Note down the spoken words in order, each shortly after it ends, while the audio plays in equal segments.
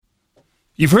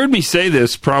You've heard me say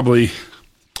this probably,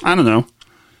 10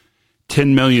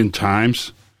 million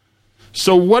times.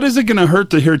 So what is it going to hurt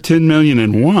to hear 10 million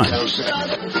and one?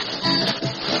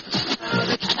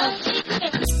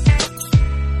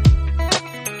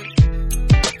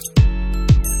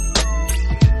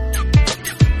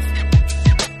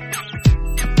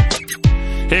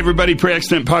 Hey everybody,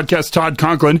 Pre-Accident Podcast, Todd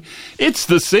Conklin. It's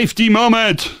the safety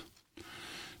moment.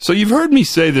 So you've heard me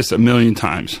say this a million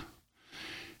times.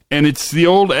 And it's the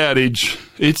old adage.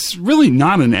 It's really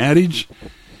not an adage.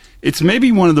 It's maybe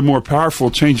one of the more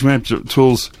powerful change management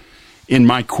tools in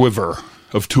my quiver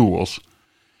of tools.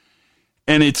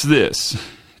 And it's this.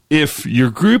 If your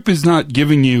group is not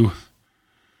giving you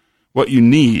what you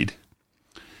need,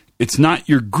 it's not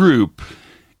your group,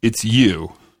 it's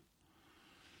you.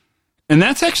 And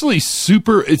that's actually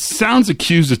it sounds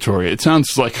accusatory. It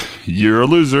sounds like you're a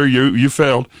loser, you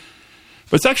failed.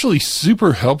 But it's actually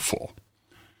super helpful.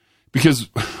 Because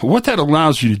what that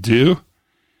allows you to do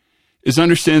is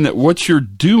understand that what you're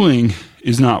doing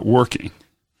is not working.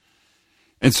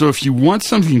 And so if you want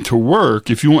something to work,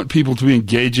 if you want people to be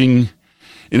engaging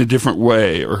in a different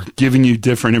way or giving you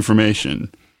different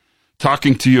information,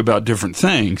 talking to you about different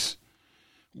things,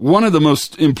 one of the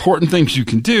most important things you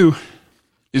can do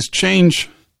is change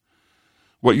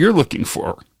what you're looking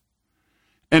for.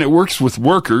 And it works with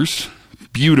workers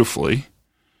beautifully.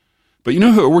 But you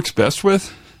know who it works best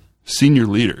with? Senior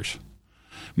leaders,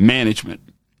 management.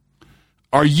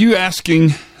 Are you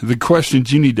asking the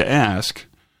questions you need to ask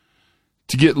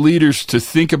to get leaders to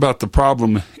think about the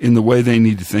problem in the way they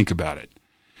need to think about it?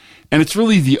 And it's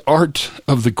really the art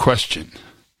of the question.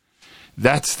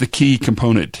 That's the key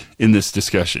component in this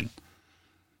discussion.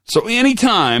 So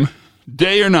anytime,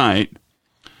 day or night,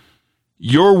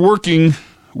 you're working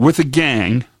with a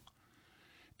gang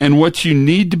and what you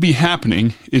need to be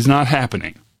happening is not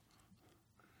happening.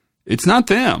 It's not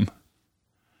them.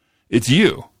 It's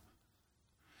you.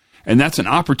 And that's an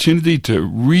opportunity to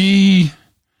restructure,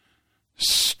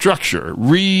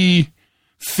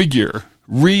 refigure,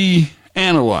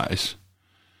 reanalyze,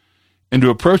 and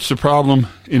to approach the problem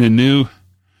in a new,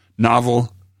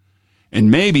 novel,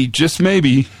 and maybe, just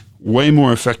maybe, way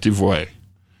more effective way.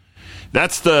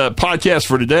 That's the podcast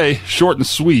for today. Short and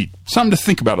sweet. Something to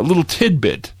think about. A little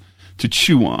tidbit to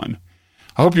chew on.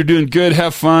 I hope you're doing good.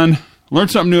 Have fun. Learn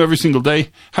something new every single day.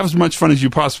 Have as much fun as you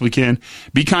possibly can.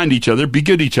 Be kind to each other. Be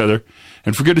good to each other.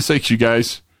 And for goodness sakes, you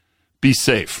guys, be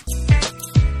safe.